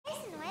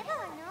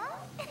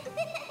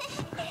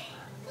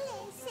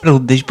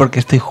preguntéis por qué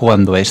estoy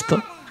jugando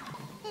esto,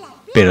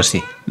 pero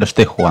sí, lo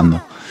estoy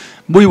jugando.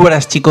 Muy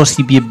buenas chicos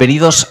y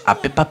bienvenidos a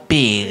Peppa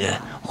Pig,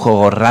 un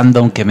juego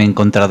random que me he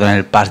encontrado en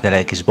el pass de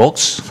la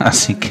Xbox,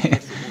 así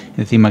que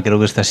encima creo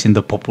que está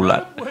siendo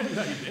popular.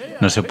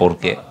 No sé por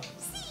qué.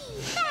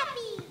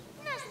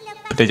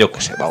 Pero yo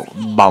qué sé,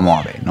 vamos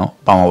a ver, ¿no?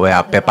 Vamos a ver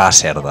a Peppa la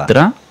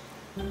Serda.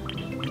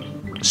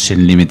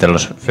 Sin límite a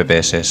los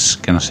FPS,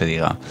 que no se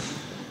diga.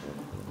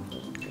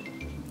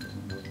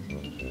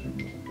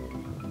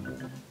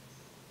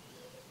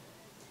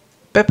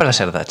 Peppa la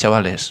Serda,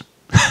 chavales.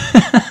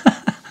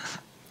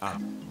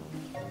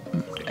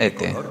 ¿Qué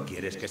color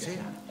quieres que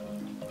sea?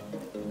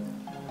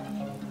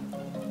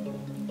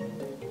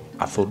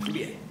 Azul.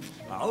 Bien,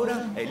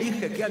 ahora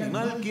elige qué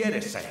animal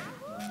quieres ser.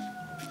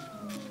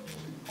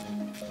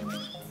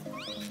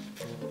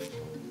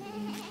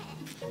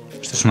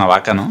 Esto es una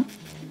vaca, ¿no?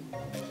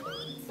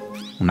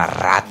 Una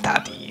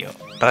rata, tío.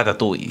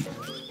 Ratatouille.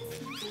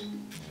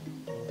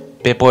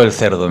 Pepo el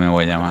cerdo me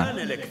voy a llamar. Gran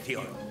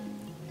elección.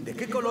 ¿De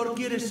qué color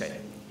quieres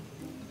ser?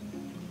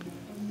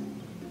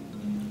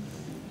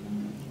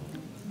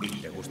 ¿Y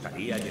te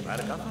gustaría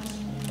llevar gafas?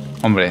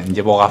 Hombre,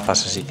 llevo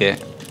gafas, así que...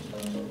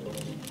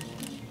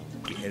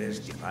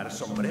 ¿Quieres llevar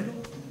sombrero?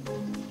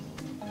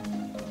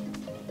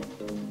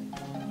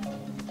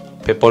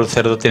 Pepo el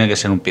cerdo tiene que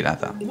ser un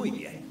pirata. Muy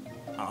bien.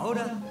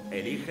 Ahora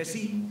elige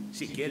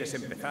si quieres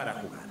empezar a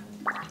jugar.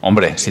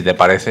 Hombre, si te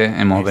parece,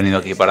 hemos venido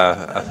aquí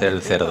para hacer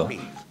el cerdo.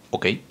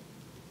 Ok.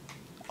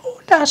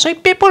 Hola, soy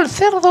Pepo el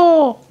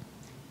cerdo.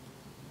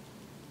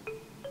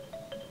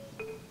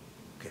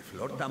 ¡Qué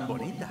flor tan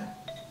bonita!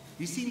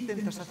 ¿Y si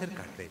intentas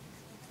acercarte?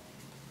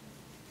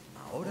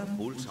 Ahora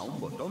pulsa un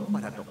botón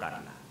para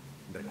tocarla.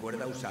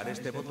 Recuerda usar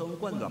este botón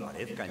cuando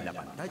aparezca en la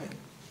pantalla.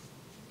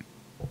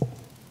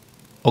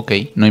 Ok,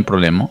 no hay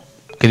problema.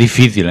 Qué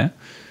difícil, ¿eh?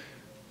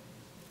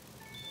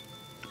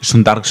 Es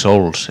un Dark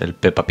Souls, el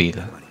Peppa Pig.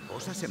 La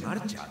mariposa se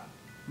marcha.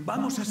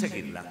 Vamos a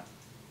seguirla.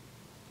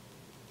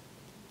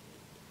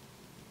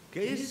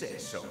 ¿Qué es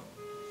eso?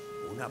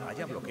 Una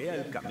valla bloquea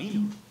el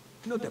camino.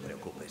 No te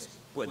preocupes.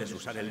 Puedes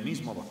usar el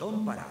mismo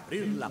botón para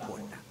abrir la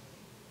puerta.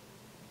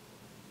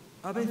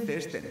 A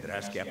veces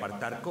tendrás que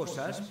apartar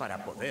cosas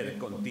para poder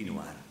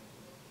continuar.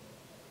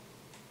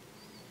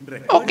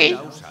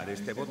 Recuerda usar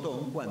este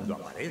botón cuando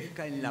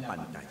aparezca en la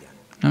pantalla.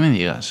 No me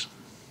digas.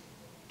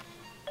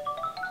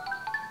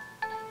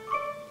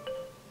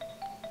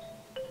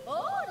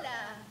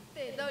 Hola,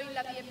 te doy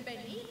la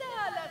bienvenida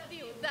a la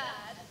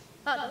ciudad.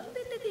 ¿A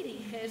dónde te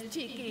diriges,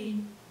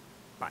 chiqui?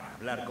 Para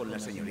hablar con la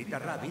señorita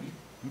Rabbit,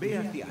 ve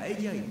hacia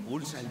ella y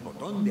pulsa el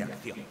botón de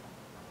acción.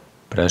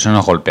 Pero eso no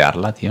es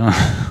golpearla, tío.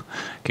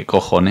 ¿Qué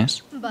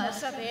cojones?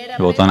 Vas a ver a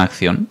El botón Peppa.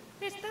 acción.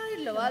 Está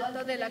en lo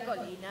alto de la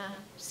colina.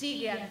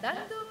 Sigue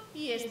andando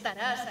y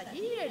estarás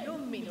allí en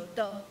un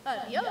minuto.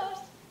 Adiós.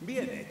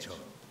 Bien hecho.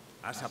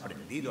 Has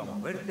aprendido a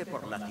moverte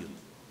por la ciudad.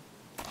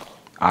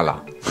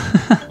 Ala.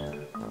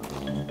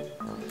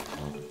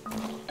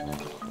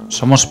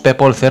 Somos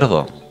Pepo el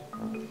cerdo.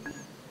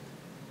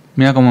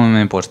 Mira cómo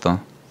me he puesto.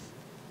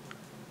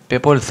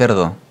 Pepo el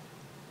cerdo.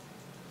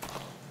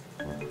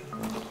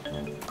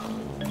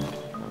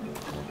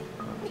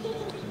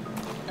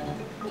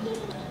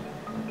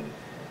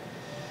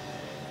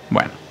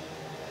 Bueno.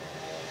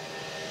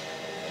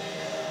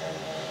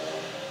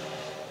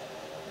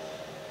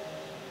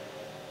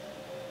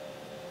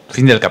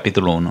 Fin del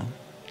capítulo 1.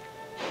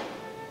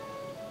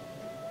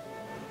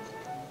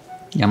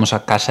 Llegamos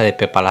a casa de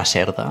Pepa la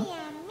Serda. Mi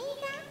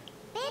amiga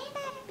Peppa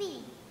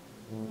Pig.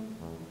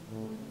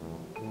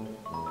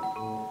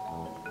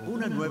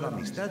 Una nueva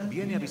amistad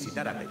viene a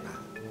visitar a Pepa.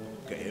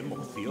 ¡Qué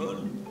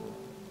emoción!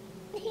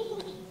 Oh,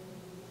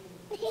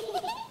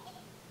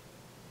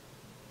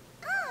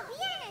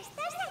 bien,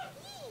 estás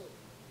aquí.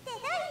 Te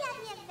doy la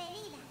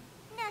bienvenida.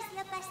 Nos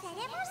lo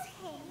pasaremos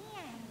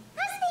genial.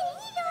 ¡Has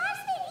venido,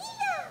 has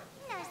venido!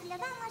 Nos lo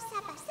vamos a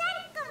pasar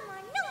como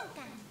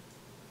nunca.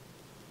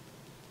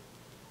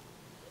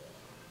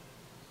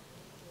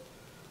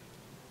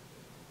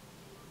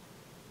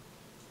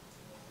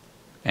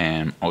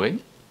 Ok.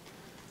 Este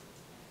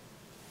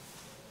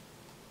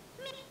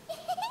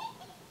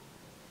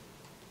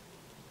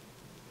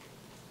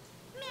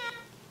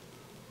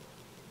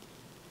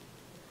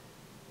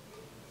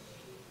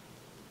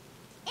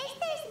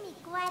es mi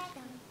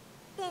cuarto.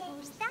 ¿Te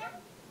gusta?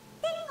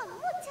 Tengo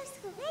muchos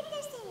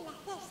juguetes en la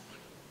cesta.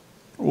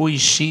 Uy,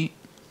 sí.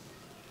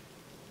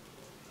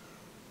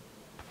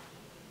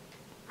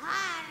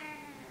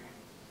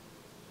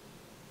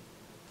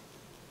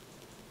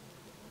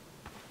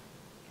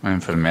 Una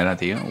enfermera,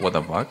 tío. What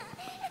the fuck.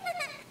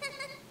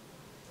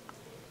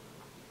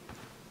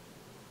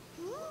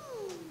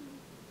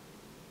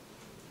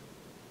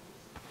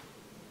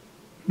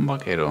 Un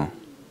vaquero.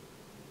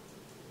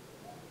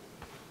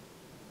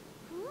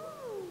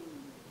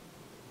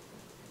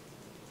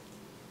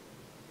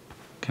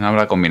 Que no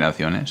habrá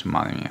combinaciones,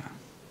 madre mía.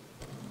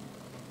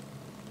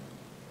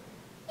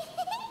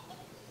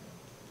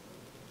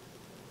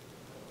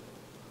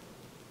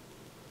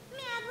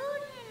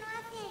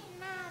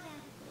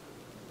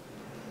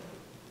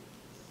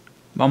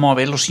 Vamos a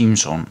ver los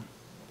Simpson.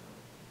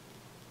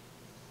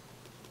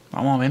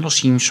 Vamos a ver los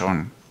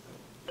Simpson.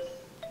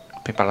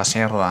 Pepa la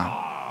Serda.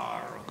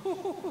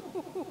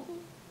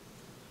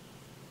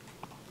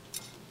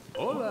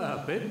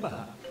 Hola,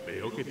 Peppa.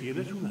 Veo que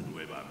tienes una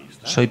nueva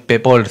amistad. Soy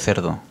Pepo el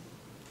cerdo.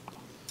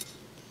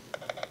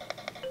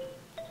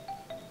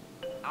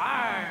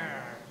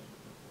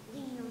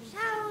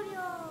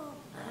 ¡Dinosaurio!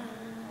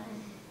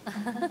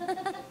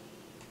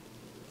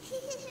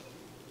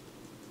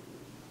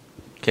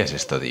 ¿Qué es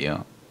esto,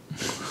 tío?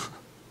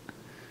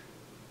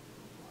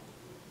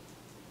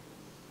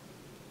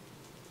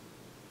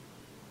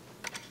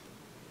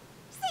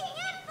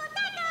 ¡Señor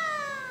Potato!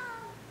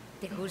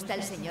 ¿Te gusta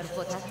el señor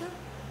Potato?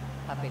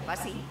 A Pepa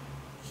sí.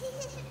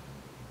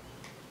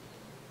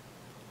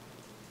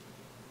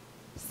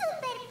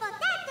 ¡Super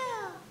Potato!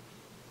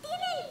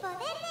 Tiene el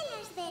poder de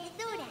las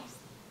verduras.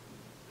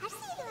 ¿Has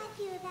ido a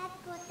Ciudad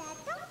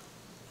Potato?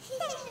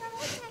 Tengo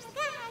muchas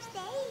ganas de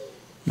ir.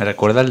 Me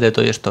recuerda el de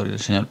Toy Story, el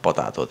señor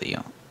Potato,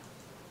 tío.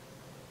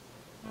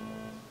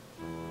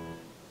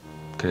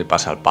 ¿Qué le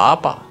pasa al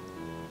Papa?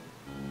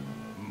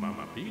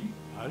 Mamá Pig,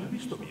 ¿has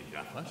visto mis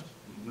gafas?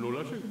 No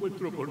las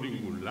encuentro por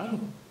ningún lado.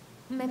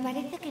 Me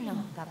parece que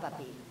no, Peppa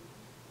Pig.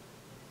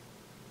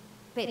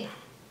 Pepa,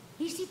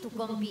 ¿y si tu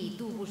compi y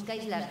tú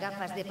buscáis las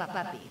gafas de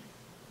Peppa Pig?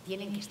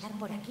 Tienen que estar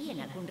por aquí,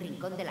 en algún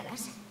rincón de la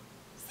casa.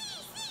 ¡Sí,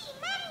 sí,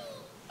 mami!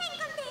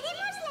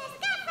 ¡Encontraremos las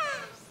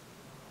gafas!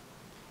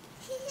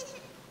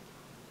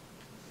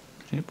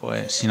 Sí,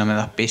 pues si no me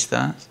das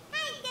pistas.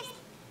 ¡Ay, que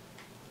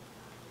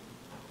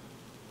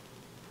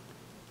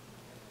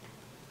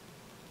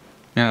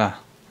Mírala.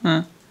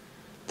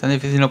 Tan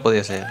difícil no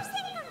podía ser. hemos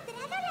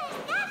encontrado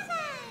las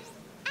gafas!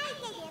 Hay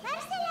que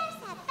llevárselas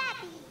a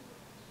papi.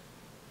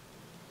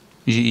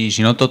 Y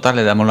si no, total,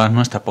 le damos las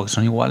nuestras porque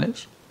son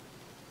iguales.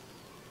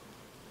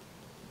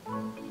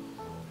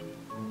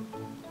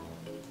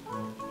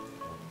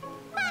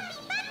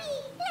 ¡Papi!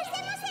 ¡Las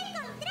hemos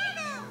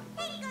encontrado!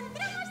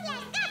 ¡Encontramos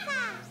las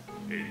gafas!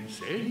 ¿En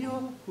serio?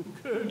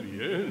 ¡Qué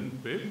bien,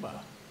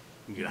 Peppa!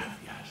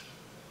 Gracias.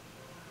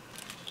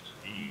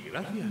 Y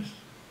gracias.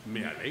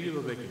 Me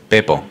alegro de que...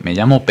 Pepo, me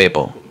llamo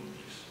Pepo.